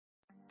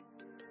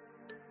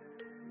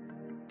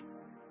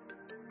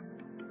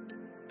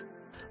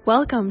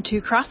Welcome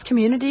to Cross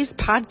Communities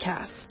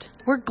Podcast.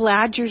 We're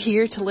glad you're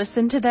here to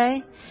listen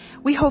today.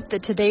 We hope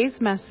that today's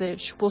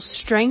message will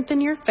strengthen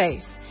your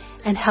faith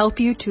and help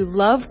you to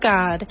love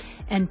God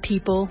and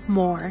people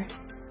more.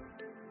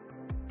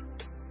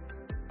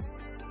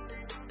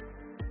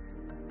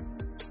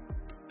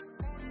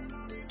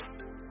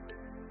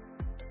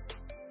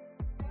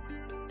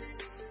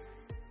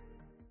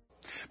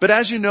 But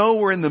as you know,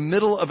 we're in the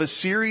middle of a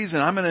series,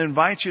 and I'm going to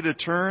invite you to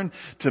turn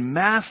to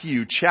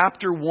Matthew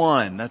chapter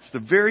 1. That's the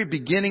very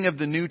beginning of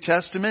the New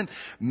Testament,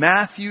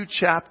 Matthew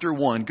chapter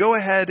 1. Go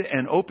ahead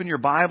and open your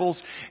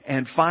Bibles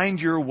and find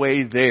your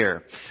way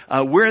there.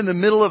 We're in the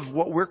middle of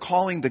what we're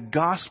calling the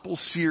Gospel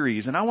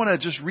series, and I want to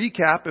just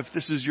recap if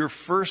this is your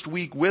first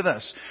week with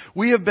us.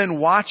 We have been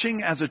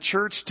watching as a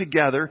church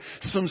together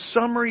some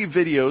summary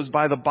videos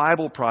by the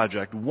Bible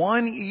Project,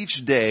 one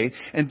each day,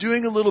 and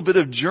doing a little bit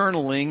of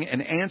journaling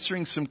and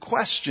answering some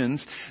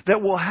questions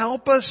that will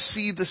help us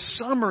see the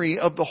summary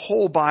of the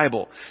whole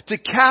Bible, to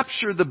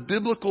capture the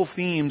biblical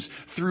themes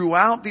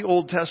throughout the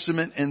Old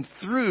Testament and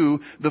through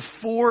the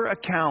four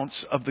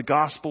accounts of the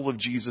gospel of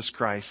Jesus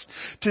Christ.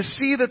 To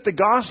see that the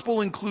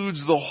gospel includes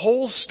the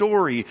whole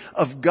story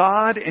of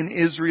God and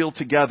Israel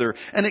together,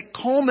 and it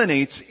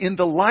culminates in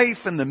the life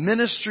and the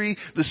ministry,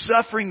 the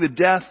suffering, the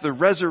death, the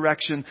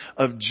resurrection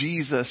of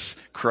Jesus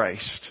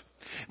Christ.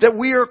 That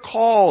we are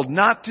called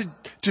not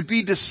to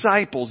be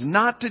disciples,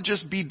 not to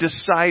just be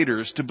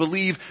deciders, to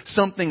believe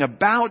something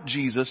about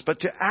Jesus,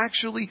 but to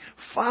actually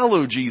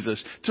follow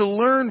Jesus, to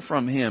learn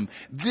from Him.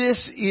 This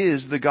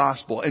is the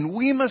gospel. And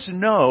we must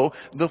know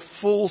the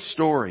full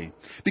story,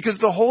 because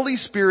the Holy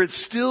Spirit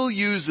still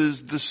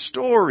uses the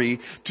story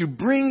to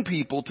bring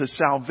people to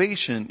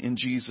salvation in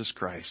Jesus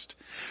Christ.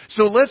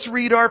 So let's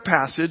read our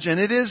passage, and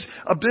it is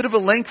a bit of a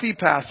lengthy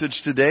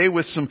passage today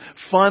with some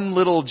fun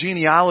little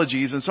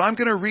genealogies, and so I'm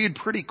going to read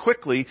pretty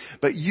quickly,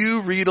 but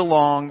you read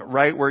along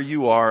right where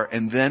you are,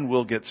 and then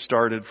we'll get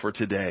started for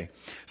today.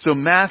 So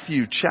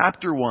Matthew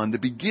chapter 1, the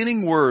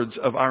beginning words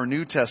of our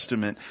New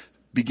Testament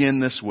begin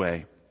this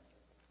way.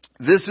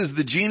 This is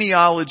the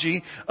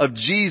genealogy of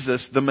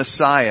Jesus, the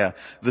Messiah,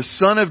 the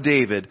son of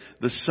David,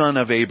 the son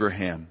of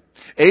Abraham.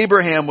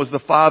 Abraham was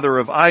the father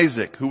of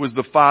Isaac, who was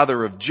the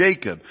father of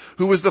Jacob,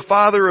 who was the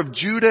father of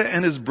Judah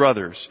and his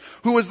brothers,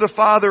 who was the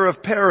father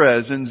of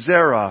Perez and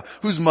Zerah,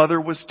 whose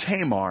mother was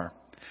Tamar.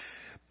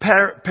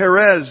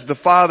 Perez, the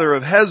father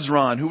of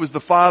Hezron, who was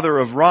the father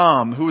of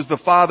Ram, who was the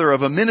father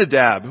of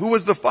Amminadab, who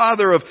was the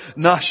father of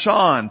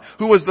Nahshon,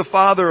 who was the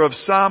father of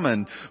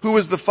Salmon, who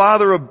was the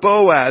father of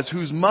Boaz,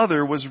 whose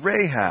mother was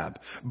Rahab.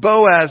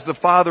 Boaz, the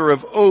father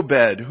of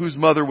Obed, whose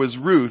mother was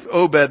Ruth.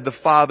 Obed, the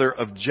father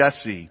of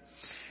Jesse.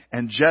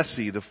 And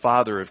Jesse, the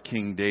father of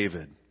King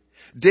David.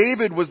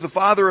 David was the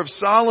father of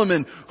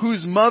Solomon,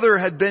 whose mother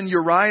had been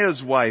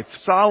Uriah's wife.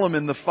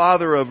 Solomon, the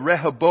father of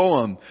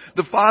Rehoboam,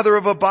 the father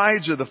of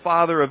Abijah, the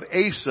father of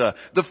Asa,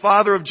 the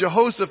father of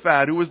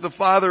Jehoshaphat, who was the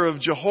father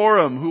of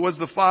Jehoram, who was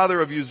the father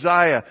of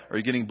Uzziah. Are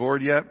you getting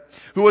bored yet?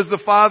 Who was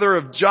the father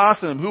of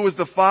Jotham, who was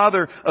the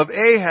father of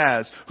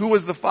Ahaz, who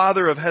was the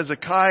father of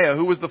Hezekiah,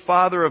 who was the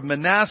father of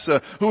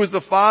Manasseh, who was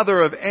the father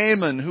of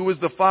Amon, who was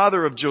the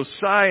father of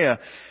Josiah,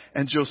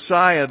 and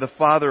Josiah, the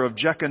father of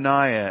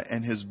Jeconiah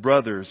and his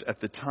brothers at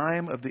the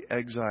time of the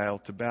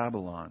exile to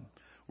Babylon.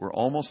 We're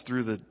almost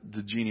through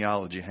the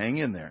genealogy. Hang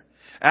in there.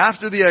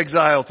 After the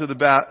exile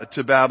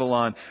to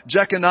Babylon,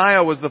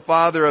 Jeconiah was the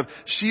father of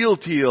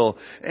Shealtiel,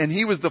 and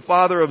he was the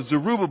father of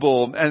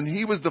Zerubbabel, and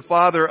he was the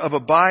father of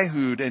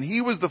Abihud, and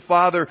he was the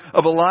father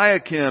of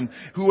Eliakim,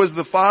 who was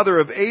the father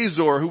of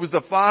Azor, who was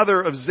the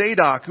father of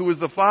Zadok, who was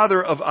the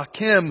father of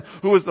Achim,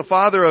 who was the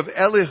father of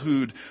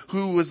Elihud,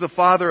 who was the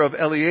father of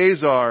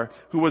Eleazar,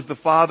 who was the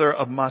father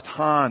of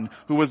Matthan,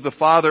 who was the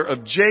father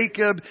of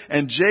Jacob,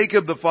 and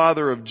Jacob the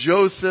father of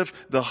Joseph,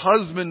 the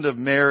husband of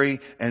Mary,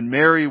 and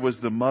Mary was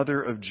the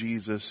mother of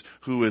Jesus,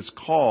 who is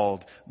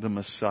called the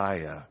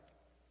Messiah.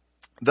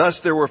 Thus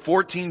there were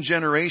 14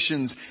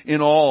 generations in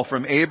all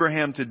from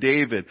Abraham to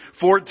David,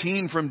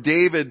 14 from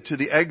David to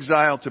the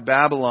exile to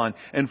Babylon,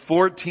 and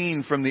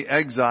 14 from the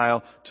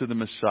exile to the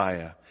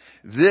Messiah.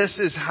 This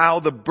is how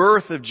the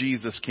birth of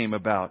Jesus came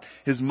about.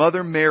 His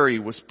mother Mary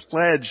was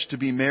pledged to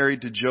be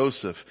married to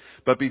Joseph,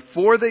 but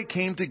before they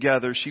came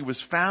together, she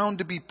was found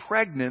to be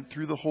pregnant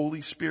through the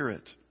Holy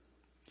Spirit.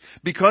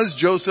 Because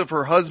Joseph,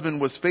 her husband,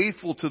 was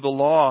faithful to the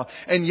law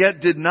and yet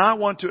did not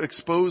want to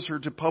expose her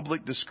to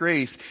public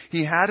disgrace,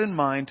 he had in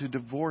mind to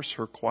divorce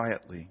her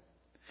quietly.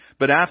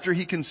 But after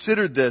he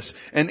considered this,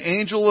 an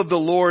angel of the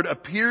Lord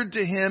appeared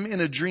to him in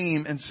a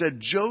dream and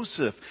said,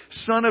 "Joseph,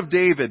 son of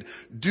David,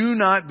 do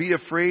not be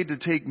afraid to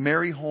take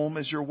Mary home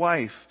as your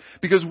wife,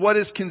 because what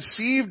is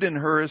conceived in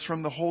her is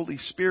from the Holy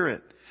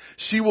Spirit.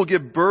 She will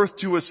give birth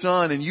to a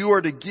son, and you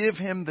are to give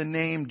him the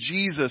name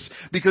Jesus,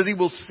 because he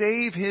will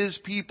save his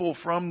people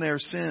from their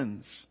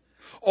sins."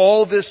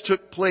 All this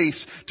took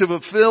place to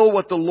fulfill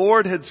what the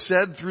Lord had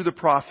said through the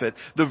prophet.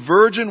 The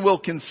virgin will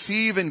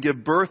conceive and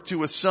give birth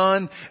to a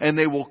son, and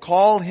they will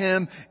call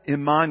him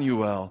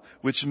Emmanuel,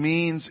 which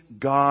means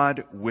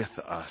God with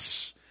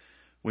us.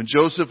 When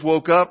Joseph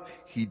woke up,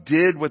 he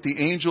did what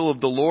the angel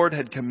of the Lord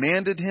had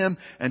commanded him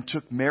and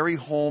took Mary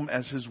home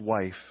as his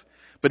wife.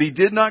 But he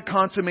did not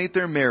consummate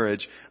their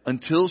marriage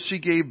until she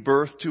gave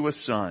birth to a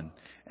son,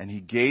 and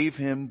he gave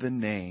him the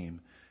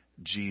name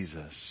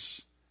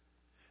Jesus.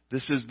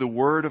 This is the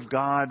word of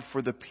God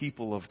for the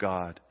people of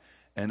God,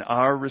 and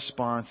our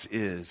response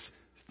is,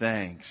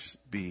 thanks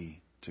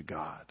be to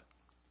God.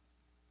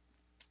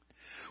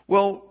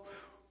 Well,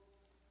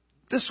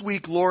 this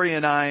week, Lori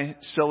and I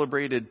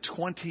celebrated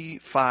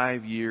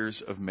 25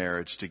 years of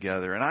marriage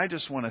together. And I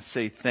just want to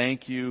say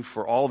thank you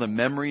for all the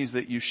memories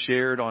that you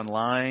shared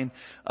online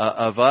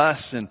of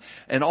us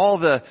and all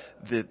the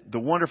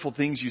wonderful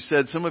things you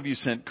said. Some of you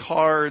sent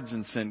cards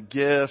and sent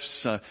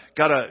gifts.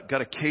 Got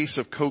a case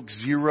of Coke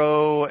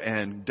Zero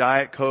and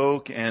Diet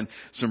Coke and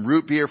some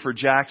root beer for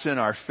Jackson,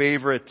 our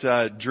favorite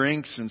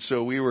drinks. And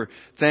so we were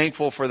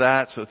thankful for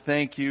that. So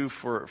thank you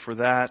for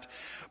that.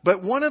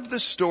 But one of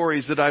the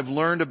stories that I've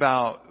learned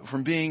about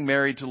from being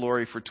married to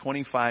Lori for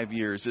 25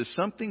 years is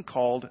something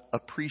called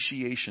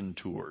appreciation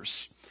tours.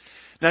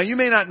 Now, you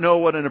may not know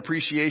what an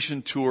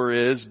appreciation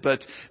tour is,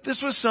 but this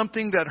was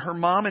something that her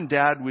mom and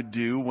dad would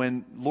do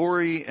when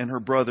Lori and her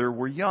brother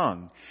were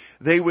young.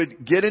 They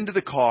would get into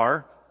the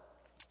car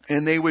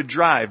and they would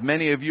drive.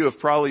 Many of you have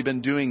probably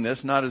been doing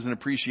this, not as an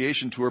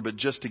appreciation tour, but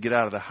just to get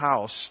out of the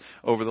house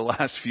over the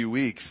last few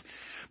weeks.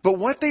 But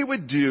what they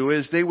would do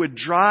is they would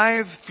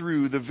drive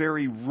through the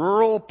very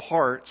rural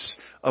parts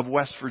of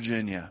West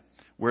Virginia,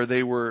 where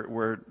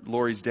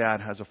Lori's dad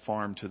has a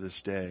farm to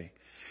this day.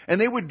 And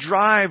they would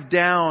drive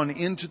down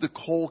into the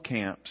coal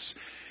camps.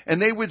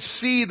 And they would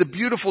see the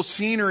beautiful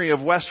scenery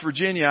of West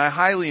Virginia. I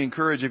highly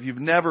encourage, if you've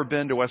never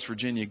been to West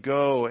Virginia,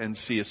 go and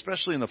see,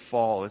 especially in the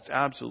fall. It's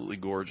absolutely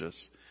gorgeous.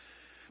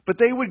 But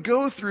they would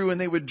go through and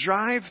they would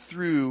drive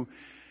through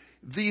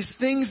these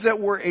things that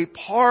were a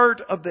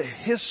part of the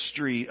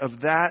history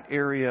of that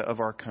area of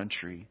our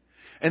country.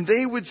 And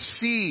they would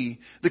see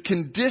the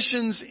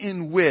conditions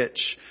in which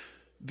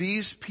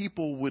these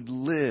people would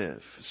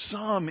live,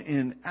 some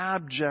in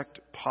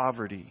abject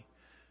poverty,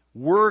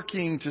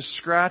 working to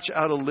scratch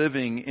out a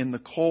living in the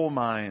coal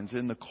mines,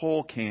 in the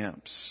coal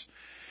camps.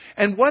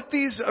 And what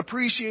these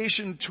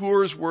appreciation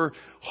tours were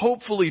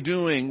hopefully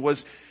doing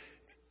was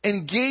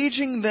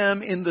engaging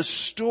them in the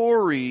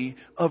story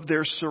of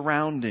their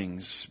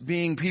surroundings,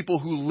 being people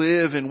who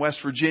live in West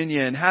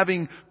Virginia and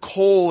having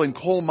coal and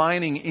coal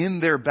mining in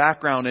their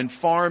background and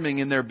farming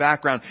in their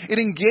background. It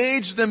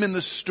engaged them in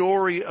the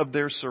story of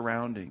their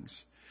surroundings.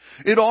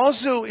 It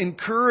also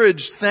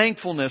encouraged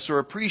thankfulness or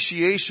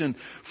appreciation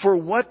for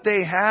what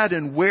they had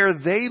and where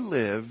they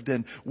lived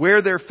and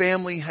where their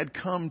family had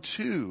come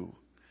to.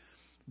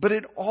 But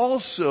it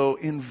also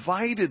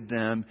invited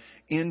them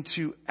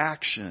into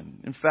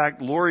action. In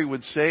fact, Lori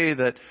would say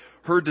that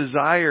her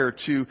desire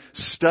to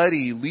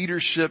study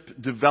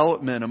leadership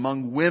development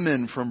among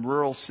women from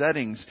rural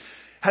settings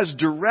has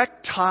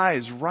direct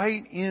ties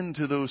right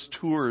into those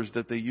tours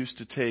that they used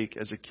to take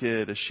as a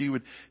kid, as she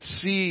would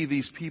see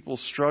these people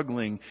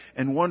struggling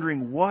and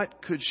wondering,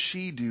 what could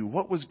she do?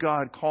 What was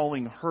God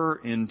calling her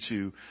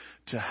into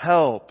to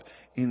help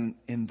in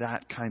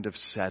that kind of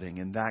setting,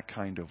 in that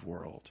kind of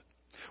world?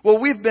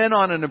 Well, we've been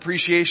on an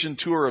appreciation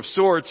tour of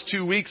sorts.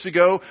 2 weeks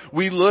ago,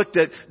 we looked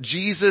at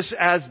Jesus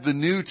as the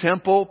new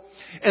temple.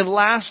 And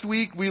last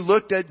week, we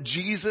looked at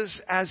Jesus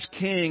as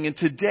King. And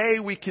today,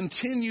 we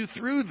continue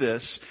through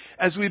this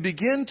as we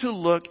begin to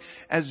look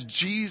as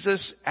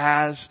Jesus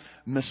as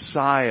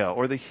Messiah,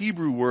 or the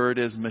Hebrew word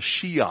is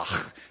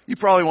Mashiach. You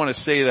probably want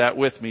to say that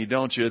with me,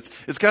 don't you?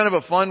 It's kind of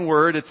a fun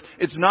word.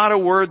 It's not a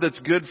word that's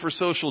good for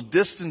social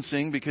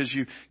distancing because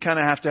you kind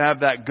of have to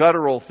have that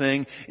guttural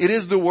thing. It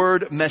is the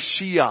word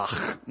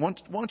Mashiach.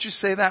 Won't you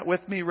say that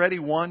with me? Ready?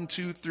 1,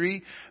 2,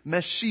 3.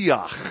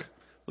 Mashiach.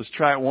 Let's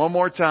try it one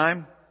more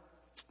time.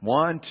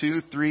 1,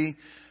 2, 3.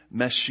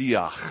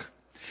 Mashiach.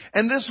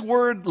 And this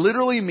word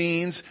literally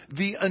means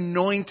the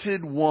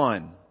anointed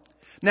one.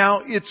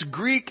 Now, its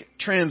Greek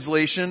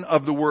translation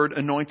of the word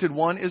anointed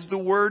one is the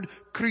word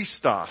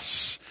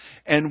Christos.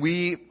 And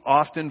we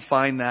often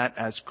find that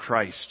as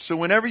Christ. So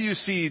whenever you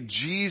see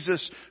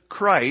Jesus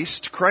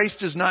Christ,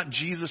 Christ is not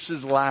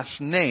Jesus' last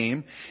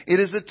name.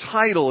 It is a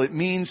title. It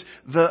means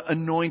the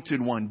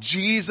anointed one.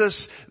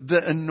 Jesus,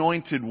 the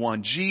anointed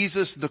one.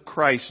 Jesus, the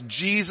Christ.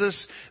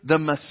 Jesus, the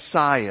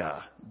Messiah,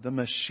 the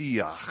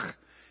Mashiach.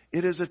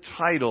 It is a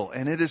title,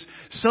 and it is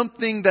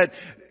something that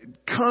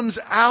comes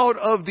out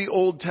of the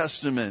Old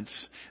Testament.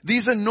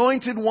 These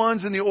anointed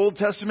ones in the Old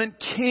Testament,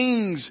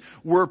 kings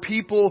were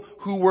people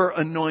who were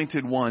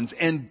anointed ones.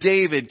 And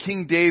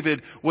King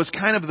David, was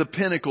kind of the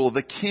pinnacle,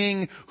 the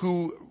king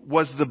who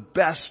was the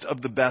best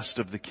of the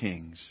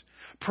kings.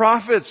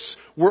 Prophets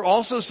were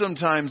also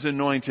sometimes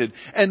anointed.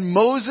 And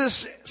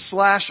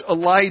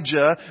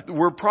Moses/Elijah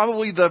were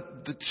probably the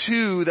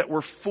two that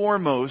were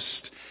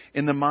foremost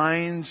in the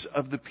minds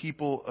of the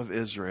people of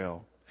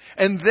Israel.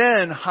 And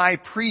then high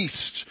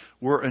priests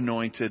were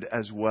anointed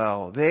as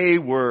well. They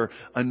were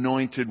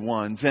anointed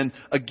ones. And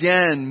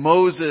again,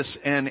 Moses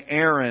and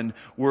Aaron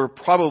were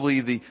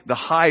probably the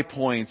high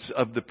points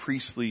of the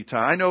priestly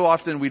time. I know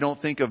often we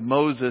don't think of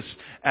Moses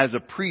as a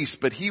priest,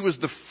 but he was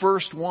the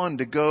first one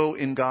to go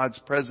in God's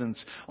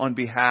presence on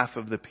behalf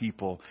of the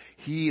people.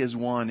 He is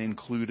one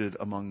included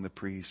among the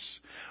priests.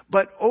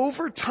 But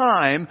over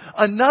time,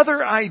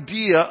 another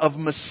idea of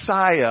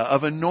Messiah,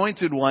 of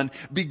anointed one,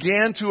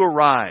 began to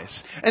arise.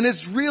 And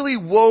it's really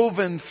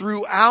woven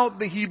throughout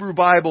the Hebrew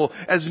Bible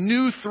as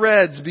new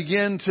threads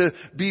begin to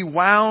be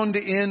wound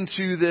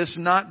into this,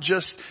 not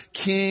just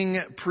king,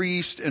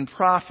 priest, and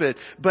prophet,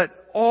 but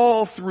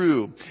all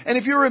through. And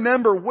if you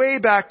remember way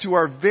back to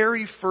our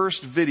very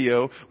first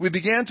video, we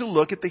began to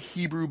look at the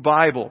Hebrew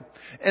Bible.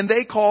 And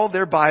they call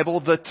their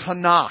Bible the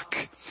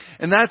Tanakh.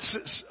 And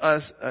that's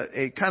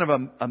a kind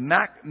of a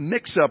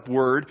mix-up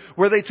word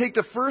where they take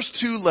the first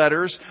two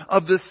letters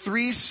of the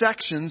three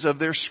sections of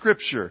their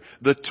scripture.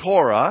 The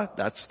Torah,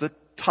 that's the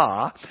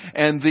Ta,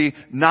 and the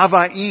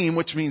Navaim,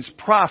 which means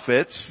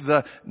prophets,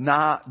 the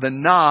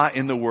Na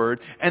in the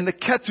word, and the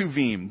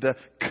Ketuvim, the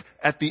K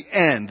at the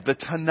end, the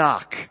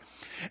Tanakh.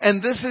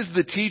 And this is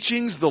the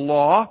teachings, the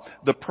law,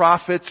 the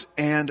prophets,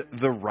 and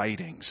the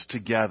writings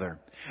together.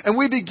 And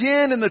we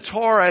begin in the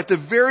Torah at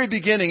the very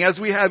beginning, as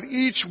we have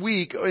each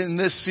week in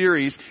this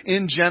series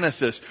in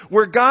Genesis,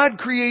 where God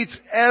creates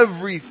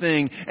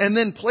everything and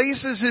then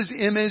places His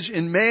image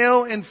in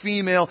male and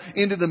female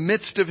into the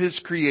midst of His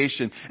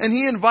creation. And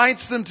He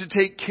invites them to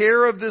take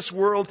care of this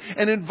world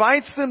and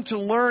invites them to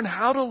learn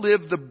how to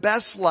live the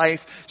best life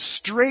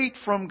straight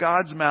from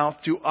God's mouth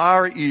to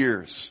our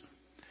ears.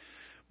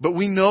 But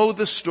we know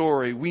the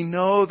story. We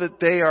know that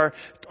they are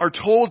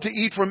told to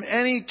eat from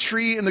any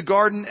tree in the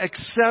garden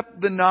except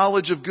the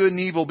knowledge of good and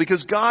evil,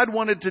 because God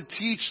wanted to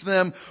teach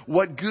them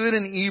what good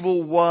and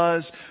evil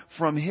was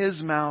from His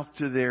mouth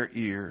to their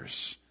ears.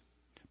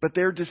 But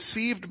they're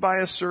deceived by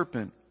a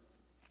serpent.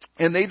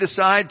 And they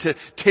decide to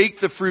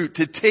take the fruit,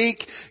 to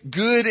take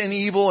good and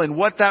evil and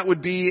what that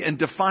would be and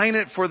define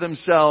it for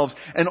themselves.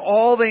 And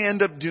all they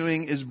end up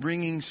doing is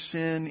bringing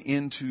sin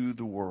into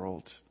the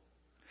world.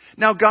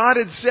 Now, God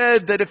had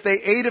said that if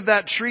they ate of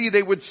that tree,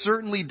 they would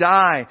certainly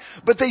die.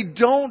 But they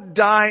don't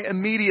die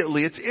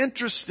immediately. It's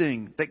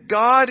interesting that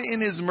God, in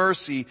His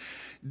mercy,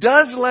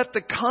 does let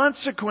the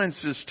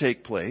consequences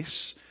take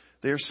place.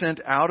 They're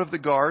sent out of the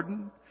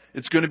garden.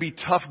 It's going to be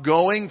tough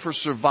going for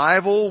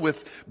survival with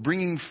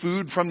bringing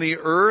food from the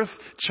earth.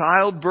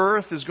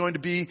 Childbirth is going to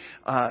be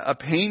a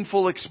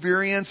painful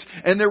experience.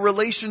 And their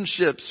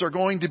relationships are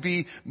going to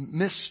be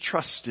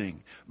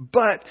mistrusting.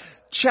 But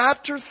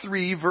chapter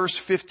 3, verse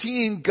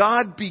 15,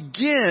 God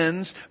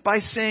begins by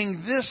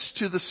saying this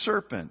to the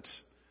serpent.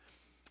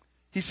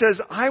 He says,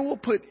 I will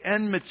put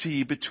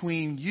enmity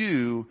between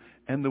you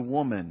and the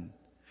woman,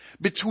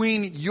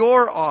 between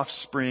your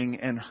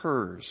offspring and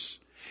hers.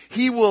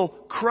 He will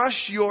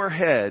crush your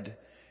head,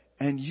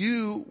 and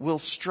you will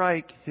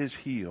strike his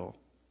heel.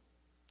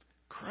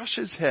 Crush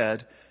his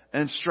head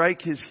and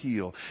strike his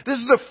heel. This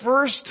is the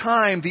first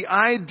time the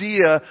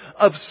idea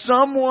of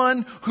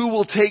someone who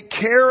will take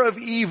care of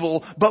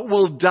evil but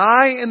will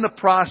die in the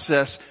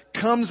process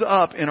comes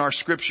up in our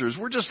scriptures.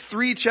 We're just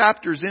 3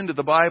 chapters into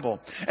the Bible.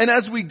 And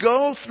as we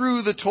go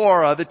through the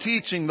Torah, the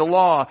teaching, the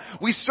law,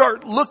 we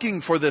start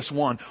looking for this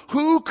one.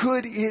 Who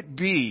could it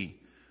be?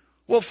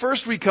 Well,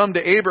 first we come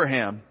to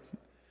Abraham.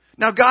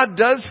 Now, God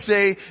does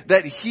say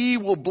that He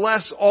will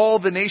bless all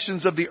the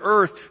nations of the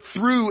earth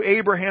through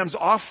Abraham's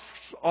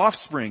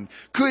offspring.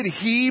 Could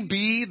he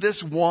be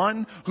this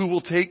one who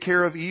will take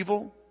care of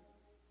evil?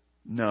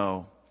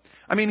 No.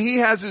 I mean, he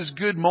has his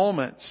good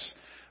moments,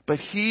 but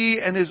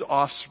he and his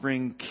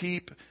offspring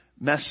keep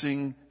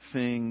messing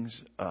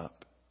things up.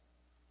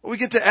 We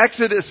get to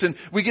Exodus and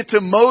we get to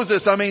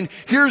Moses. I mean,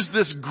 here's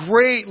this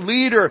great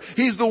leader.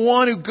 He's the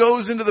one who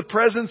goes into the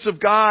presence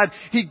of God.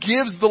 He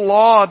gives the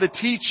law, the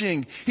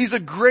teaching. He's a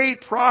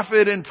great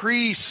prophet and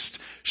priest.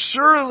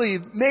 Surely,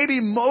 maybe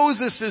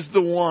Moses is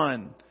the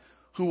one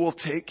who will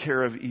take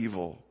care of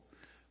evil.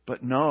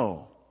 But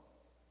no.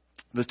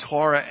 The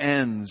Torah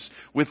ends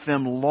with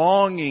them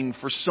longing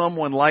for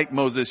someone like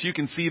Moses. You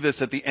can see this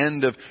at the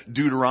end of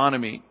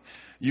Deuteronomy.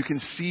 You can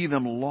see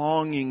them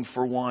longing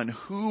for one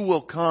who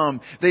will come.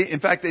 In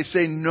fact, they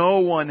say no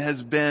one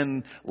has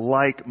been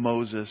like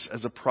Moses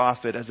as a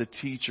prophet, as a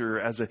teacher,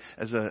 as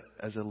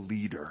a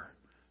leader.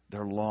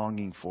 They're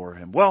longing for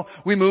him. Well,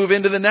 we move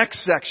into the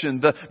next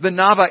section, the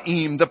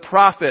Navaim, the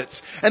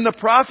prophets. And the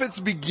prophets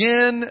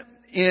begin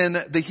in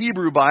the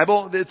Hebrew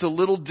Bible. It's a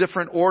little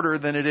different order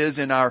than it is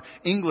in our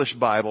English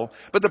Bible.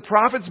 But the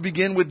prophets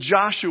begin with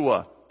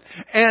Joshua.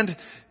 And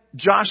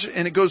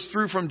it goes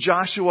through from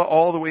Joshua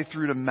all the way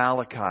through to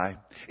Malachi.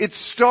 It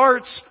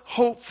starts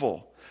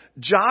hopeful.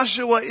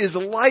 Joshua is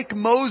like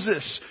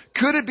Moses.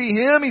 Could it be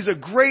him? He's a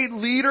great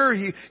leader.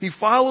 He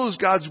follows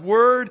God's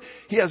word.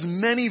 He has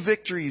many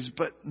victories.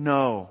 But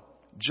no,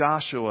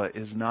 Joshua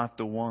is not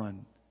the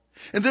one.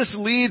 And this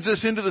leads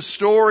us into the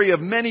story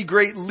of many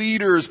great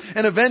leaders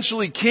and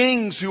eventually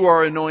kings who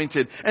are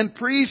anointed and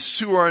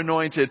priests who are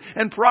anointed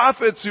and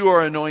prophets who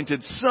are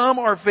anointed. Some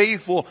are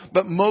faithful,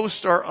 but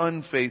most are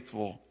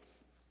unfaithful.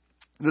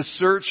 The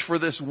search for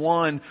this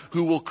one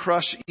who will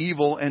crush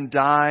evil and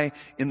die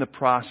in the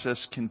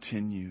process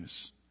continues.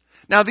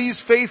 Now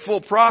these faithful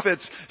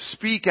prophets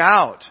speak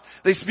out.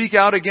 They speak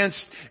out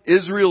against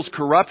Israel's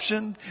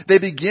corruption. They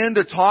begin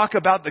to talk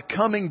about the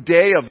coming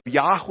day of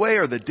Yahweh,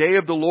 or the day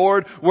of the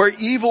Lord, where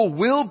evil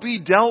will be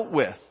dealt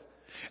with.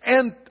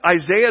 And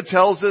Isaiah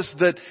tells us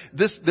that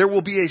there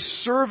will be a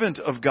servant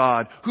of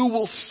God who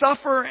will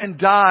suffer and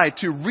die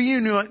to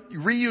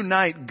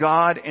reunite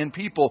God and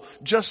people,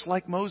 just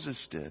like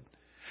Moses did.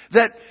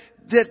 That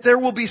there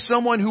will be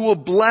someone who will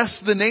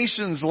bless the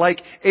nations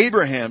like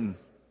Abraham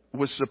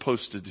was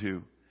supposed to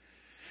do.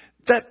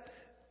 That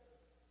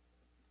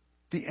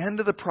the end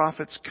of the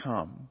prophets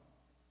come,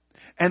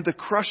 and the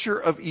crusher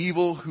of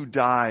evil who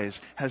dies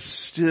has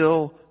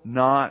still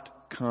not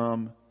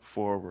come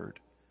forward.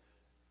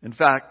 In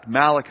fact,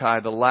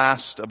 Malachi, the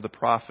last of the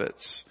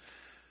prophets,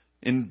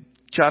 in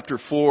chapter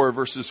 4,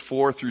 verses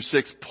 4 through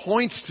 6,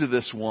 points to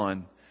this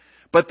one,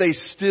 but they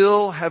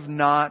still have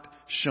not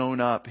shown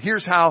up.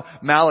 Here's how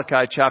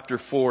Malachi chapter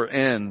 4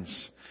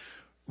 ends.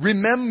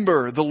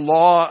 Remember the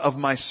law of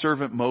my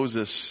servant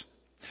Moses,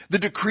 the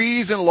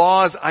decrees and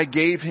laws I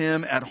gave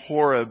him at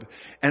Horeb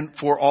and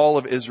for all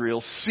of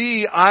Israel.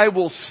 See, I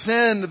will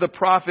send the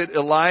prophet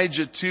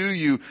Elijah to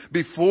you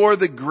before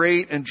the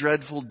great and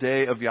dreadful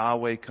day of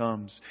Yahweh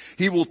comes.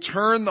 He will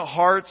turn the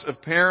hearts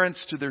of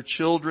parents to their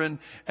children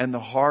and the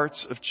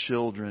hearts of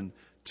children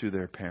to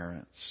their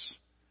parents.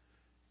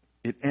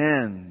 It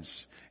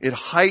ends. It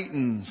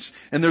heightens.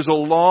 And there's a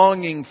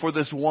longing for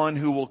this one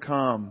who will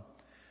come.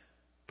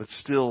 But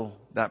still,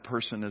 that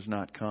person has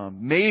not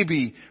come.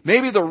 Maybe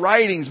the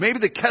writings, maybe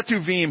the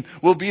Ketuvim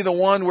will be the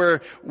one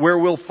where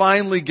we'll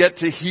finally get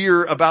to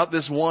hear about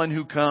this one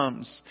who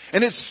comes.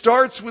 And it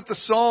starts with the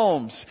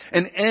Psalms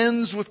and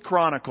ends with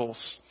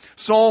Chronicles.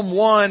 Psalm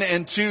 1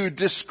 and 2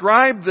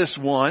 describe this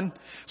one.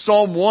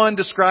 Psalm 1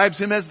 describes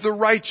him as the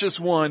righteous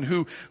one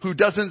who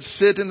doesn't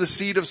sit in the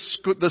seat of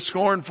the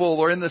scornful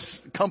or in the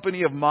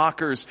company of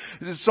mockers.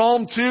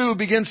 Psalm 2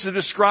 begins to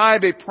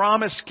describe a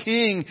promised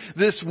king,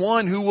 this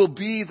one who will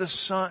be the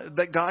son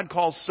that God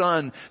calls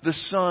son, the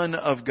Son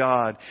of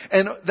God.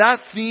 And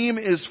that theme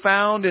is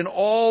found in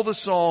all the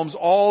Psalms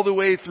all the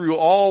way through,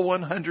 all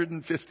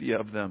 150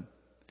 of them.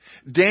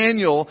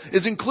 Daniel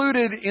is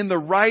included in the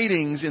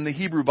writings in the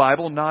Hebrew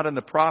Bible, not in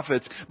the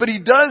prophets, but he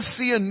does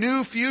see a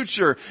new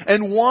future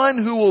and one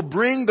who will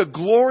bring the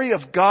glory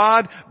of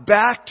God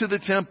back to the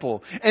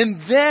temple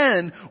and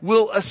then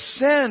will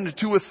ascend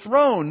to a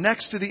throne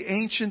next to the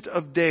Ancient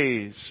of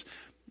Days,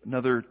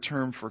 another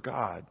term for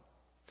God.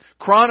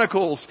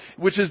 Chronicles,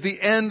 which is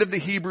the end of the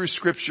Hebrew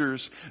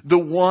Scriptures, the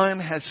one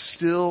has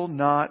still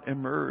not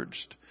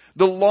emerged.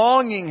 The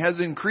longing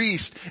has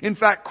increased. In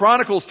fact,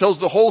 Chronicles tells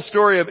the whole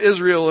story of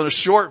Israel in a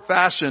short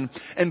fashion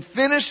and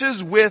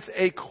finishes with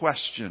a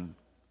question.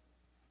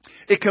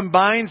 It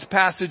combines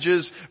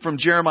passages from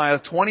Jeremiah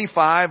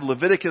 25,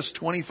 Leviticus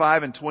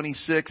 25 and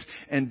 26,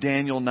 and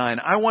Daniel 9.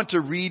 I want to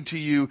read to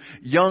you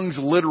Young's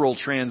literal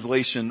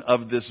translation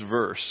of this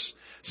verse.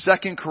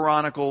 2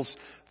 Chronicles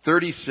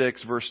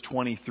 36, verse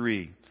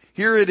 23.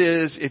 Here it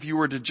is if you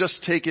were to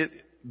just take it,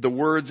 the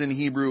words in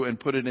Hebrew, and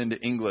put it into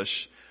English.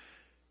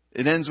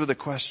 It ends with a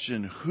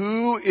question.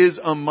 Who is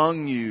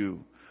among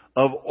you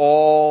of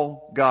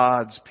all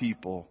God's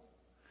people?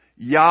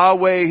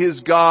 Yahweh his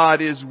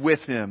God is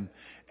with him,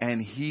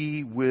 and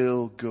he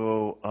will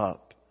go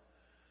up.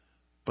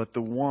 But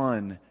the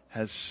one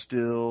has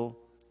still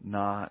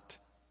not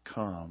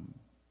come.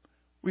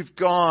 We've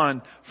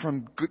gone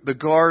from the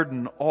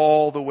garden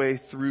all the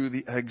way through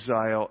the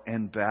exile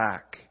and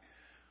back.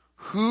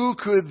 Who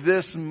could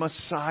this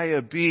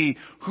Messiah be?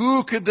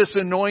 Who could this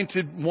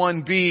anointed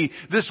one be?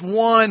 This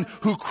one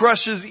who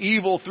crushes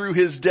evil through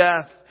his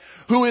death.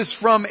 Who is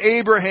from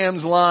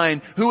Abraham's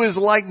line, who is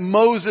like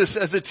Moses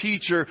as a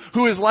teacher,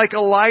 who is like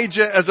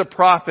Elijah as a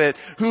prophet,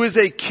 who is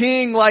a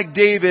king like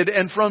David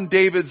and from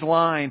David's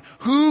line.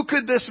 Who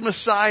could this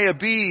Messiah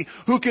be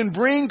who can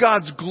bring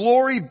God's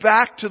glory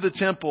back to the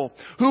temple,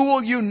 who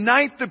will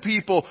unite the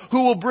people,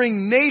 who will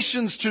bring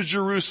nations to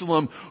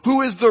Jerusalem,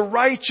 who is the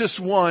righteous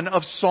one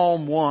of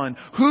Psalm 1?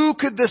 Who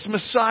could this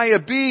Messiah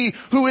be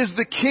who is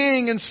the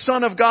king and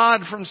son of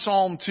God from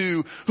Psalm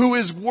 2, who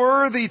is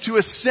worthy to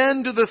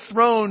ascend to the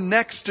throne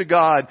next to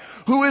God,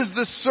 who is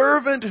the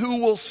servant who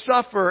will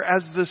suffer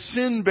as the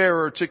sin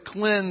bearer to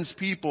cleanse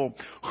people?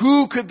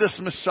 Who could this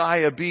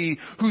Messiah be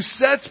who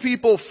sets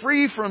people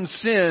free from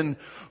sin,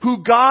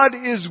 who God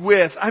is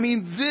with? I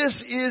mean,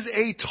 this is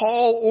a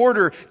tall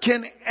order.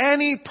 Can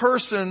any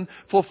person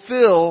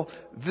fulfill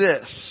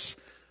this?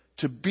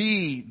 To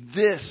be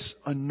this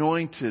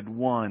anointed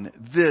one,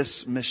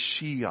 this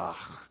Mashiach.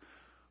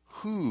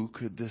 Who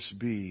could this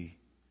be?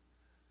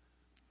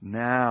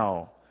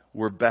 Now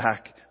we're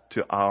back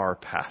to our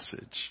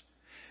passage.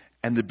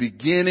 And the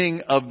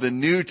beginning of the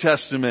New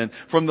Testament,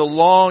 from the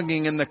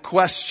longing and the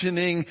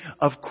questioning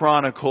of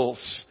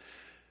Chronicles,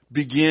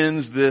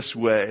 begins this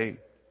way.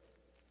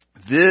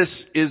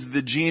 This is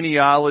the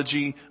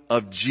genealogy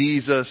of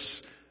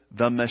Jesus,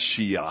 the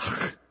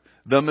Mashiach,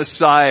 the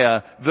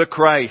Messiah, the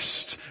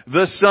Christ,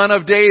 the Son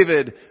of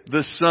David,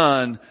 the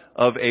Son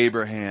of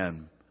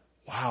Abraham.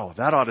 Wow,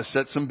 that ought to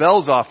set some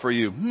bells off for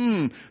you.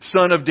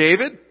 Son of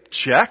David?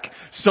 Check.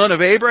 Son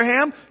of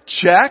Abraham?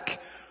 Check.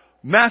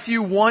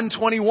 Matthew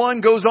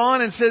 1:21 goes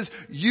on and says,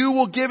 you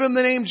will give him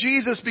the name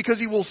Jesus because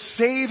he will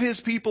save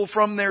his people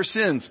from their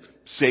sins.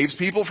 Saves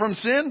people from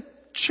sin?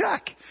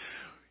 Check.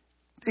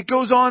 It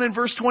goes on in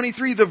verse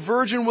 23, the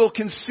virgin will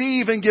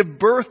conceive and give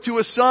birth to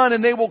a son,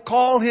 and they will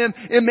call him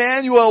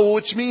Emmanuel,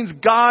 which means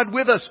God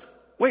with us.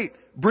 Wait,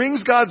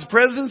 brings God's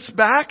presence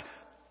back?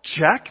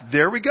 Check.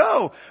 There we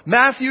go.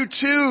 Matthew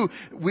 2,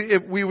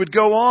 if we would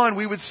go on,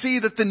 we would see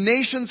that the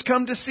nations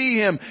come to see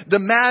him. The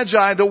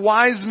Magi, the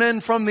wise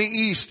men from the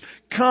east,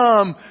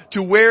 come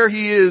to where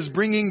he is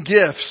bringing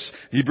gifts.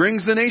 He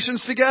brings the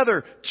nations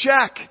together.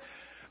 Check.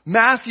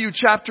 Matthew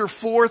chapter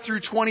 4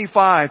 through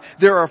 25.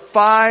 There are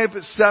 5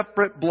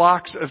 separate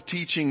blocks of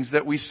teachings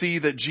that we see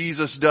that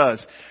Jesus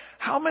does.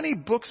 How many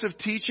books of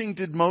teaching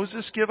did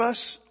Moses give us?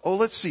 Oh,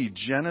 let's see.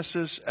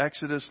 Genesis,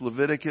 Exodus,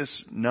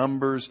 Leviticus,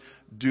 Numbers,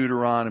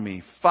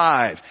 Deuteronomy.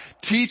 5.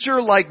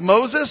 Teacher like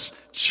Moses?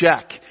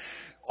 Check.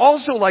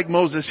 Also like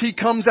Moses, he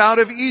comes out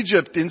of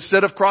Egypt.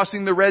 Instead of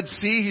crossing the Red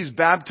Sea, he's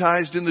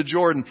baptized in the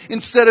Jordan.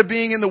 Instead of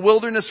being in the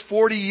wilderness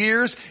 40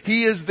 years,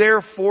 he is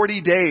there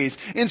 40 days.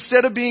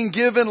 Instead of being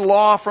given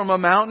law from a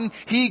mountain,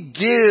 he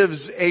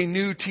gives a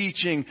new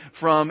teaching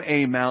from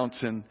a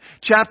mountain.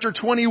 Chapter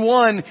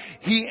 21,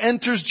 he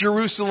enters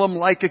Jerusalem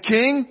like a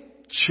king.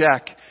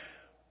 Check.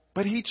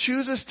 But he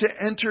chooses to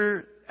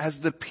enter as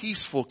the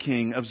peaceful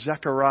king of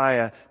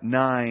Zechariah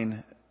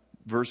 9,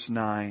 verse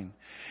 9.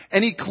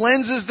 And he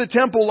cleanses the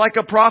temple like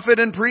a prophet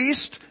and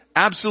priest?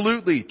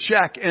 Absolutely.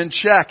 Check and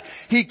check.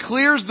 He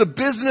clears the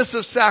business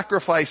of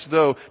sacrifice,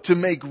 though, to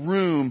make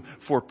room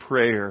for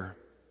prayer.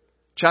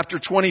 Chapter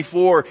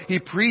 24, he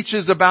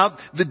preaches about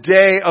the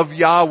day of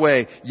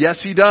Yahweh.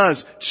 Yes, he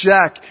does.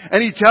 Check.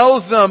 And he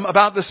tells them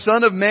about the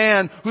Son of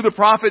Man, who the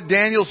prophet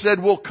Daniel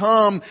said will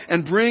come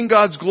and bring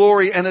God's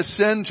glory and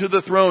ascend to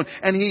the throne.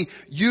 And he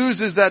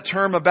uses that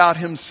term about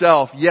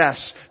himself.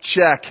 Yes,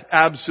 check.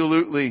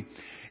 Absolutely.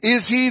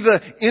 Is he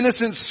the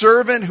innocent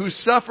servant who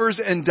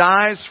suffers and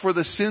dies for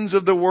the sins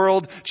of the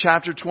world?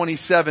 Chapter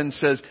 27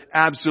 says,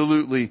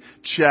 absolutely,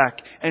 check.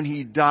 And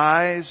he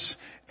dies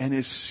and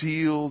is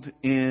sealed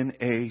in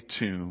a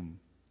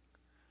tomb.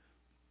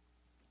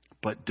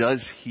 But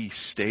does he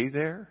stay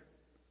there?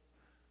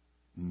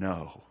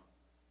 No.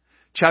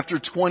 Chapter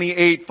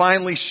 28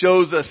 finally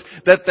shows us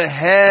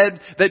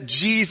that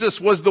Jesus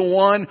was the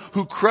one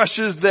who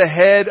crushes the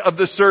head of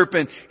the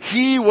serpent.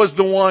 He was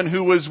the one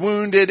who was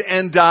wounded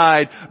and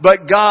died,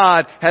 but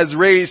God has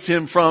raised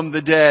him from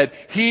the dead.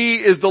 He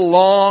is the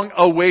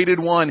long-awaited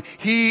one.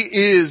 He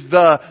is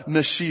the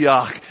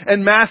Mashiach.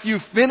 And Matthew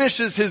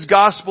finishes his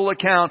gospel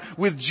account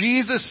with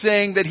Jesus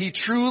saying that he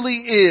truly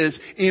is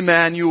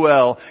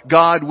Emmanuel,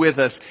 God with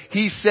us.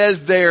 He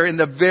says there in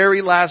the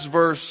very last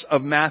verse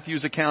of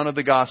Matthew's account of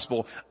the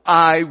gospel,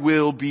 I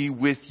will be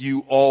with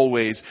you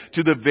always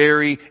to the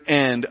very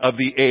end of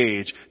the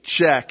age.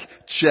 Check,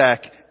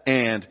 check,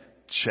 and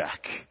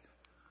check.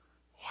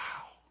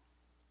 Wow.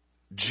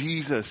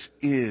 Jesus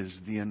is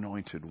the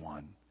anointed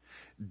one.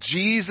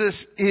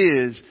 Jesus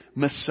is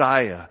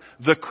Messiah,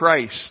 the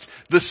Christ,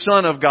 the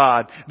Son of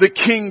God, the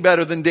King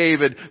better than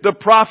David, the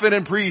prophet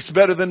and priest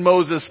better than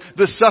Moses,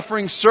 the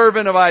suffering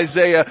servant of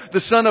Isaiah, the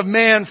Son of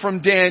Man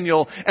from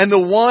Daniel, and the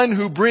one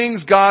who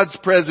brings God's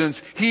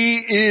presence.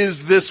 He is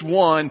this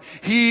one.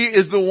 He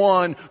is the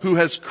one who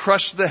has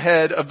crushed the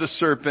head of the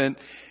serpent,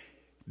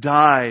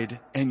 died,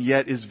 and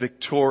yet is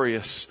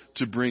victorious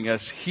to bring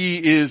us. He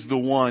is the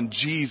one.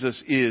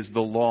 Jesus is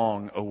the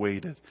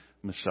long-awaited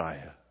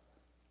Messiah.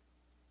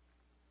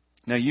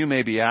 Now you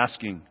may be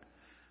asking,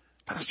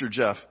 Pastor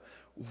Jeff,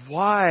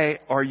 why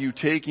are you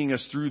taking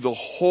us through the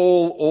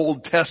whole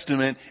Old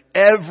Testament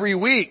every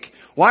week?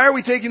 Why are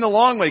we taking the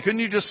long way? Couldn't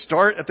you just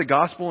start at the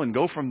gospel and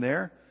go from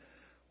there?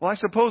 Well, I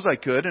suppose I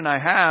could, and I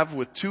have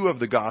with 2 of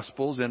the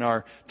gospels in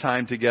our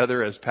time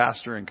together as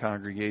pastor and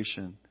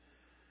congregation.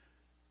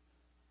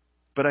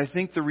 But I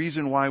think the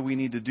reason why we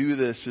need to do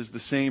this is the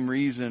same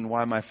reason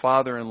why my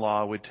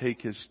father-in-law would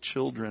take his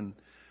children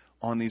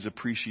on these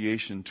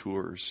appreciation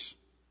tours.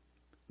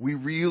 We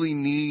really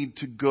need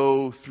to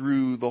go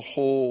through the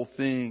whole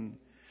thing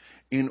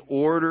in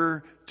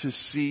order to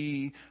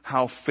see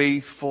how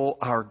faithful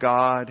our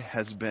God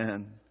has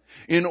been.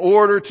 in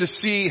order to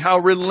see how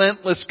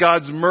relentless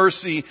God's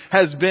mercy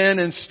has been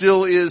and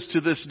still is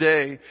to this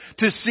day.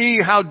 To see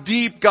how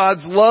deep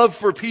God's love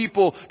for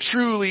people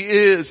truly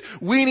is.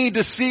 We need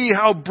to see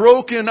how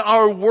broken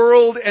our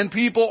world and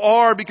people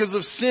are because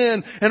of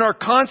sin and our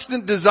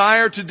constant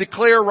desire to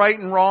declare right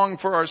and wrong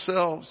for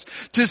ourselves.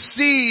 To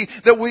see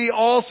that we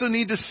also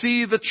need to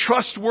see the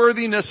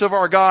trustworthiness of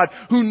our God,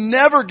 who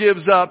never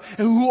gives up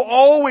and who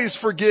always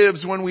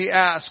forgives when we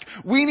ask.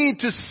 We need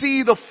to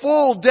see the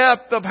full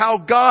depth of how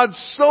God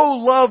so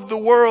loved the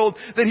world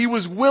that He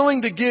was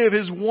willing to give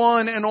His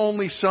one and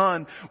only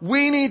Son.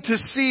 We need to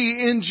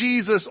see in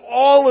Jesus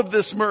all of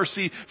this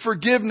mercy,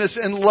 forgiveness,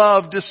 and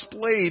love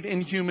displayed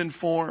in human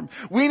form.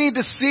 We need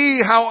to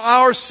see how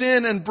our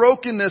sin and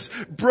brokenness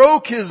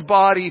broke His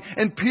body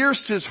and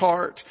pierced His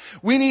heart.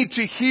 We need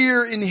to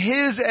hear in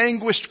His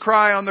anguished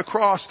cry on the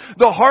cross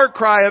the heart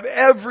cry of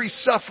every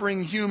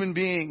suffering human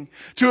being.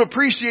 To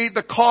appreciate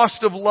the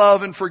cost of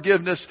love and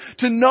forgiveness.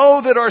 To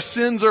know that our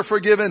sins are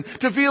forgiven.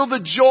 To feel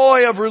the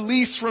joy of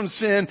release from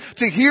sin.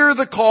 To hear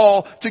the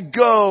call to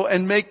go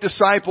and make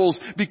disciples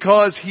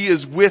because He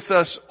is with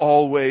us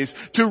always.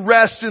 To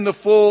rest in the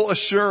full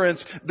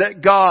assurance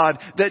that God,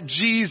 that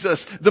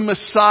Jesus, the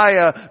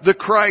Messiah, the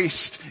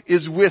Christ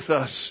is with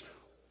us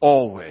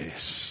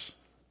always.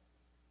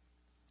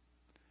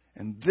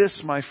 And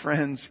this, my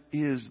friends,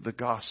 is the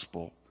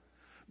gospel.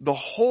 The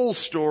whole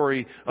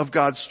story of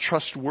God's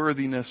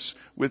trustworthiness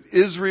with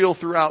Israel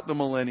throughout the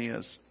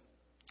millennia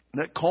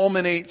that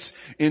culminates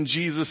in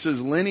Jesus'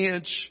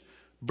 lineage,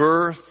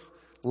 birth,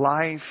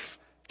 life,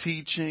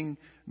 teaching,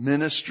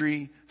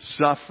 ministry,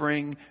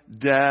 suffering,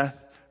 death,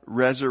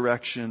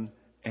 resurrection,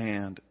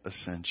 and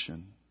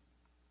ascension.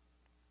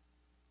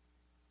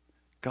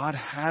 God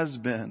has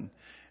been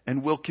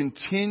and will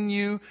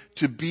continue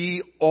to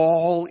be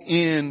all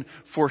in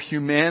for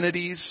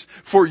humanity's,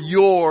 for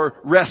your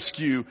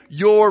rescue,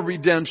 your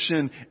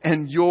redemption,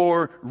 and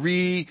your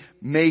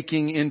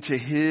remaking into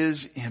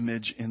His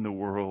image in the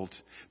world.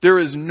 There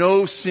is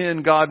no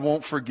sin God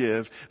won't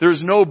forgive.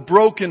 There's no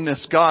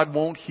brokenness God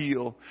won't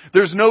heal.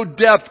 There's no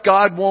depth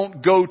God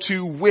won't go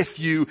to with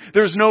you.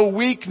 There's no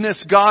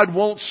weakness God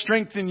won't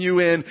strengthen you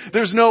in.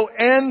 There's no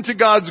end to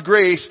God's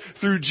grace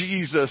through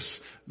Jesus,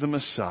 the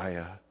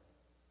Messiah.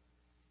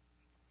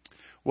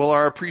 Well,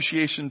 our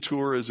appreciation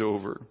tour is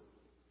over.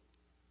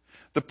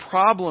 The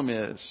problem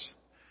is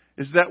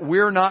that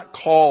we're not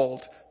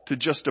called to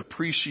just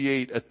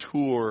appreciate a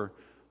tour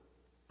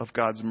of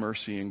God's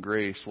mercy and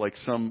grace like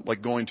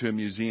going to a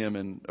museum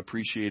and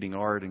appreciating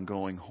art and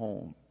going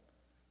home.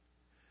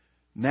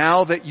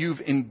 Now that you've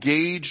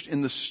engaged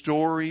in the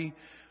story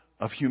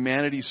of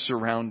humanity's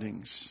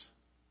surroundings,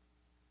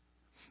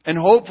 and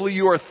hopefully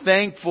you are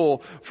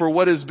thankful for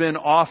what has been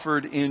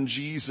offered in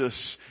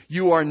Jesus,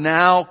 you are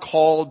now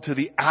called to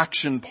the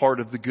action part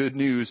of the good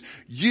news.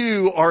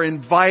 You are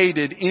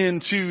invited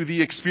into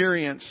the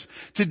experience.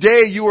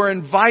 Today you are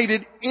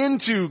invited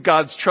into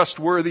God's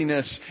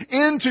trustworthiness,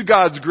 into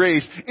God's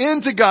grace,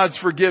 into God's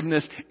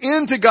forgiveness,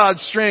 into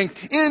God's strength,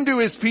 into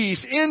His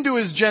peace, into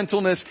His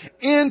gentleness,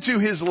 into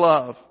His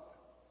love.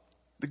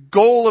 The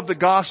goal of the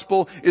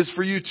gospel is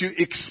for you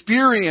to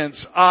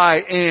experience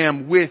I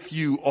am with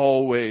you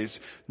always,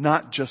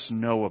 not just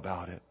know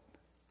about it.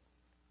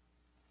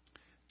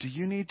 Do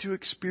you need to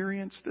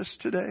experience this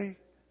today?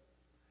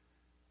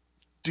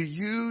 Do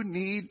you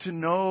need to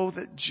know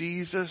that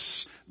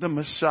Jesus, the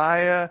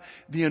Messiah,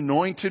 the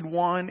Anointed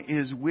One,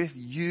 is with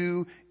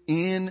you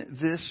in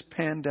this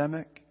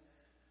pandemic?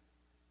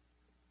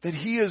 That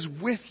He is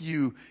with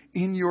you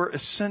in your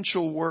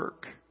essential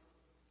work?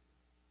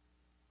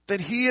 That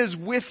He is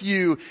with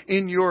you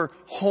in your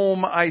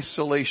home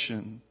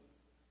isolation.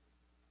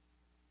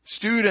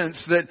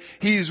 Students, that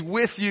He's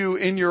with you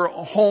in your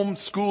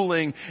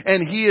homeschooling,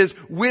 and He is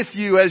with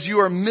you as you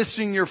are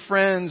missing your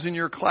friends and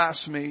your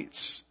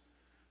classmates.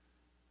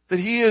 That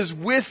He is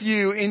with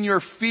you in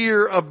your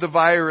fear of the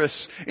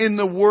virus, in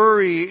the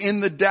worry,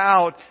 in the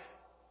doubt.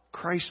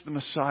 Christ the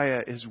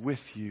Messiah is with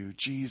you.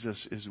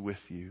 Jesus is with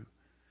you.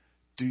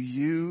 Do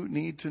you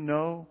need to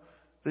know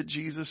that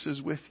Jesus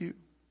is with you?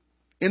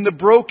 In the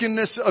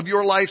brokenness of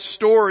your life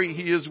story,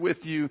 He is with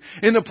you.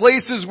 In the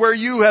places where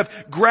you have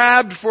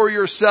grabbed for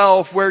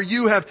yourself, where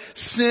you have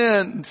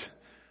sinned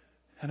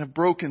and have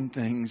broken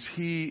things,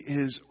 He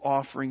is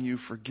offering you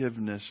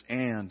forgiveness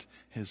and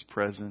His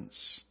presence.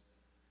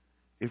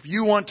 If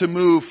you want to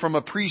move from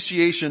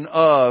appreciation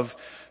of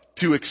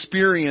to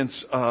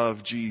experience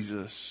of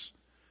Jesus,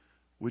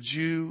 would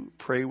you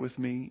pray with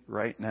me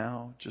right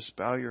now? Just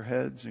bow your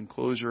heads and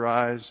close your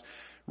eyes.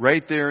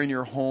 Right there in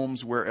your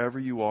homes, wherever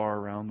you are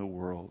around the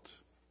world.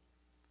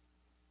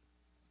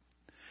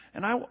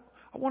 And I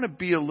want to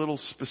be a little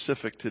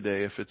specific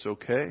today, if it's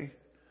okay.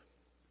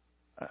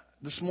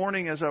 This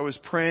morning as I was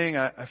praying,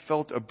 I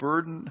felt a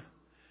burden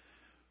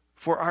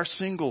for our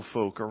single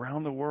folk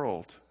around the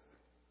world.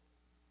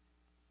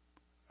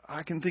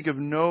 I can think of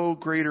no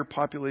greater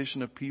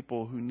population of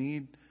people who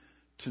need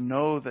to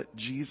know that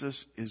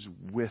Jesus is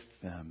with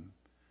them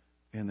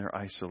in their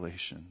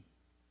isolation.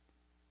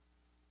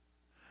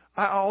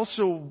 I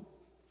also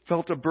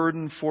felt a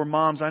burden for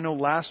moms. I know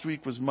last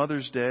week was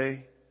Mother's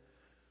Day.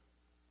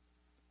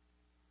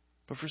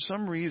 But for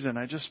some reason,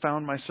 I just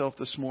found myself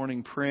this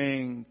morning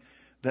praying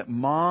that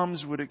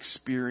moms would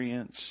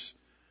experience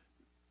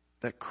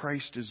that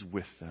Christ is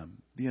with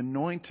them. The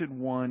Anointed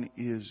One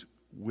is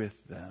with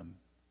them.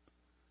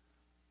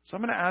 So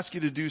I'm going to ask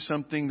you to do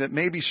something that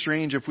may be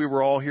strange if we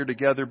were all here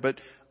together, but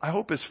I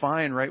hope is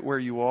fine right where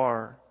you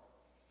are.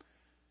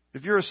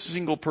 If you're a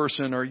single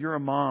person or you're a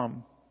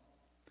mom,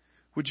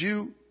 would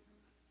you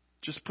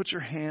just put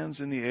your hands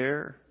in the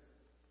air,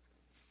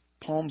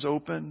 palms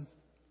open,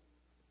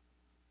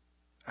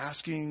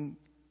 asking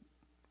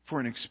for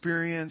an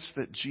experience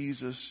that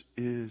Jesus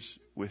is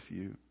with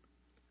you?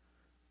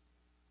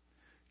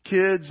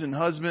 Kids and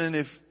husband,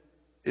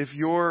 if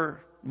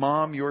your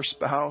mom, your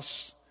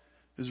spouse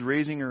is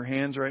raising her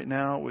hands right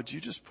now, would you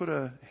just put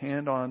a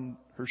hand on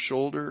her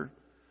shoulder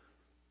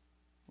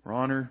or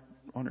on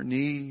her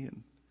knee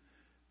and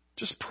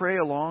just pray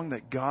along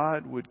that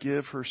God would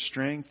give her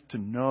strength to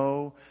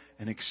know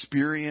and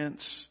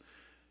experience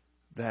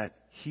that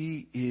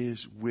He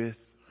is with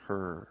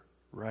her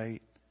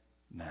right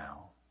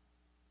now.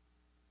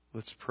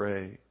 Let's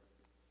pray.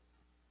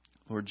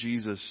 Lord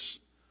Jesus,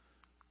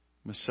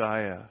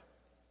 Messiah,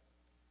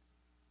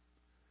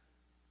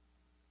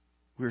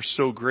 we're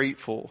so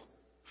grateful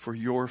for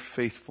your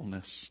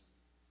faithfulness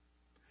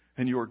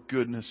and your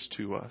goodness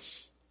to us.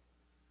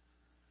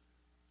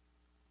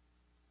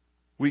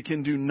 We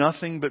can do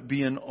nothing but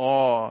be in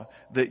awe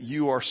that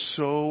you are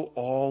so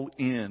all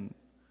in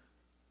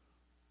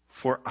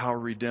for our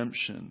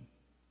redemption,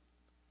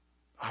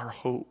 our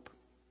hope,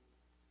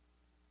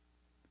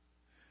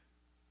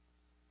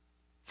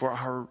 for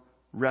our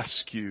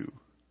rescue,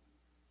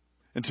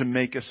 and to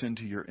make us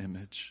into your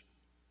image.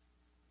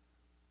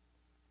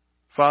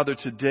 Father,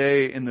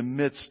 today, in the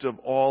midst of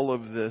all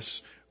of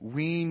this,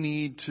 we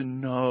need to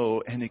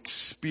know and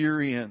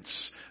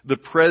experience the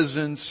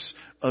presence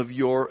of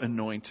your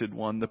Anointed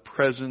One, the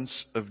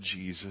presence of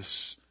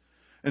Jesus.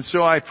 And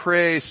so I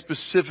pray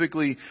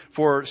specifically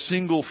for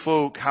single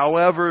folk,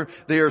 however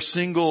they are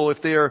single,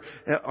 if they are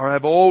or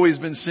have always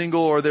been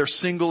single or they're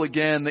single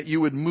again, that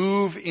you would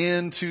move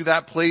into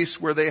that place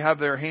where they have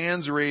their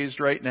hands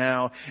raised right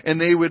now and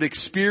they would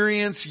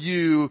experience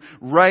you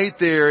right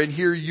there and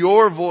hear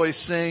your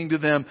voice saying to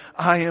them,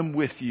 I am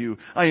with you.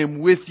 I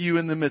am with you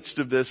in the midst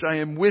of this. I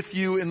am with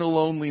you in the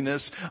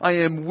loneliness. I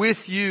am with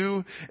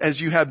you as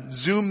you have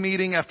Zoom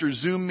meeting after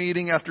Zoom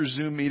meeting after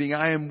Zoom meeting.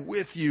 I am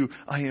with you.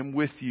 I am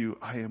with you.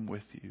 I am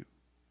with you.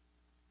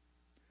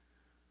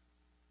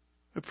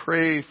 I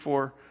pray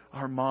for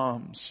our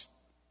moms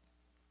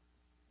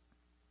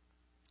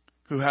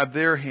who have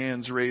their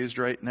hands raised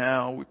right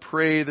now. We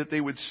pray that they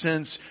would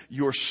sense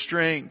your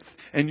strength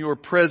and your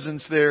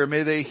presence there.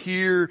 May they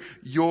hear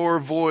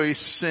your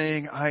voice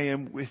saying, I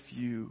am with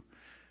you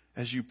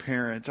as you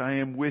parent. I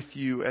am with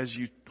you as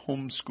you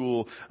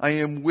homeschool. I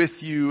am with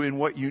you in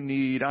what you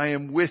need. I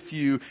am with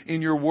you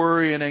in your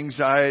worry and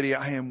anxiety.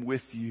 I am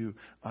with you.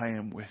 I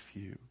am with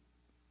you.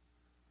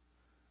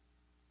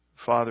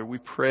 Father, we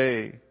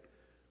pray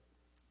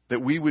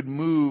that we would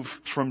move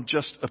from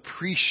just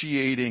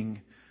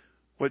appreciating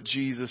what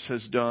Jesus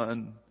has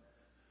done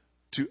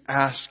to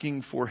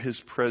asking for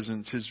His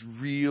presence, His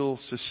real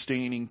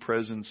sustaining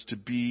presence to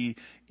be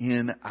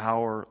in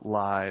our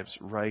lives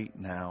right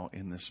now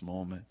in this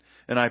moment.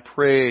 And I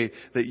pray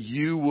that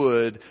you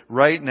would,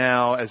 right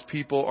now, as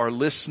people are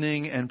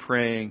listening and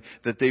praying,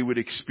 that they would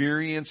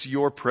experience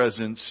your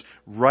presence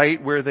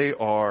right where they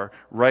are,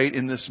 right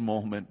in this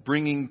moment,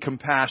 bringing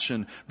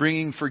compassion,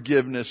 bringing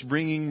forgiveness,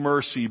 bringing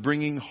mercy,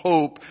 bringing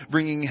hope,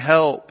 bringing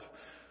help,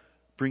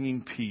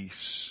 bringing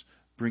peace,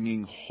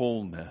 bringing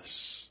wholeness.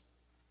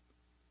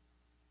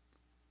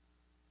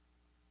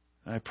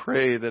 I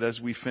pray that as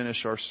we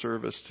finish our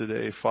service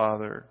today,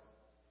 Father,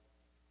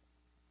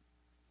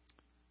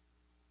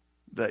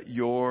 that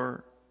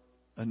your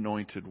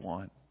Anointed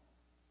One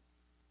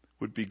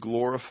would be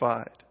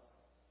glorified,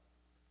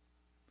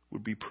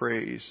 would be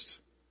praised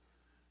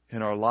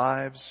in our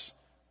lives,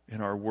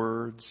 in our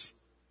words,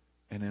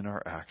 and in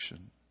our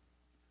action.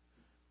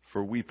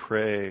 For we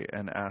pray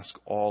and ask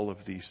all of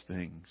these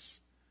things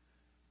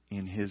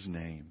in His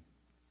name,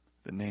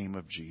 the name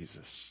of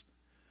Jesus.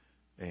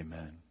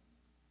 Amen.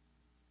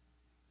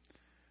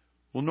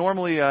 Well,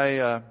 normally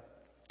I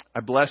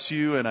bless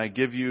you and I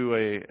give you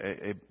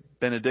a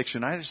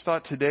benediction. I just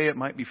thought today it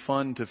might be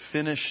fun to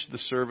finish the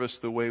service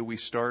the way we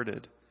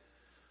started.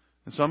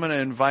 And so I'm going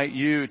to invite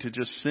you to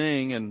just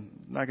sing, and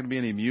not going to be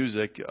any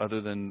music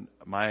other than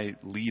my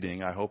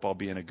leading. I hope I'll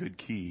be in a good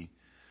key.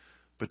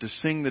 But to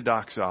sing the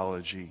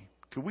doxology.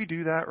 Could we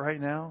do that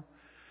right now?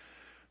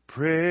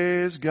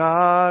 Praise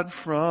God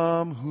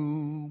from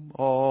whom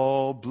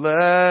all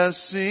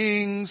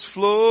blessings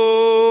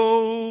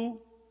flow.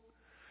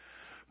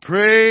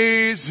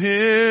 Praise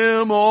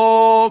Him,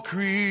 all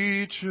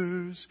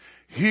creatures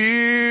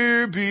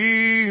here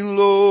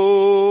below.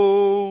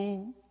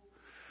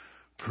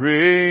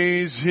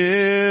 Praise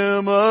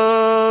Him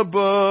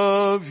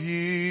above,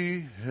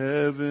 ye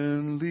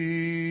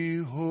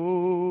heavenly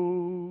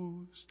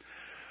hosts.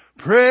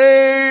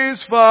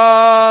 Praise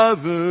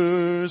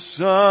Father,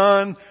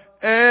 Son,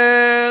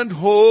 and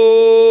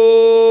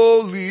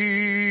Holy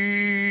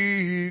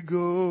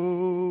Ghost.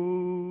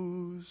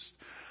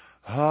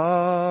 Amen.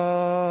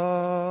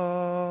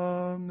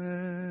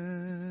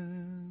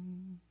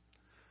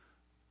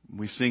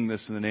 We sing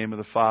this in the name of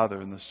the Father,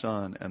 and the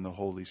Son, and the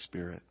Holy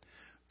Spirit.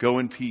 Go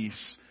in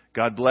peace.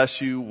 God bless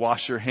you.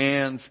 Wash your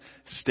hands.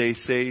 Stay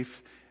safe.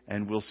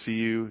 And we'll see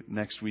you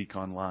next week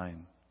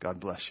online. God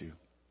bless you.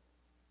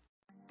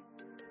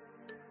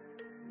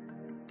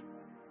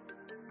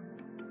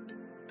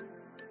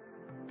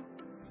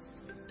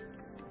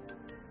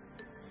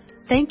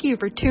 Thank you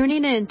for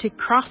tuning in to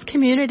Cross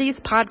Communities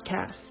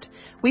Podcast.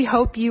 We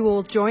hope you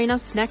will join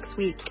us next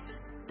week.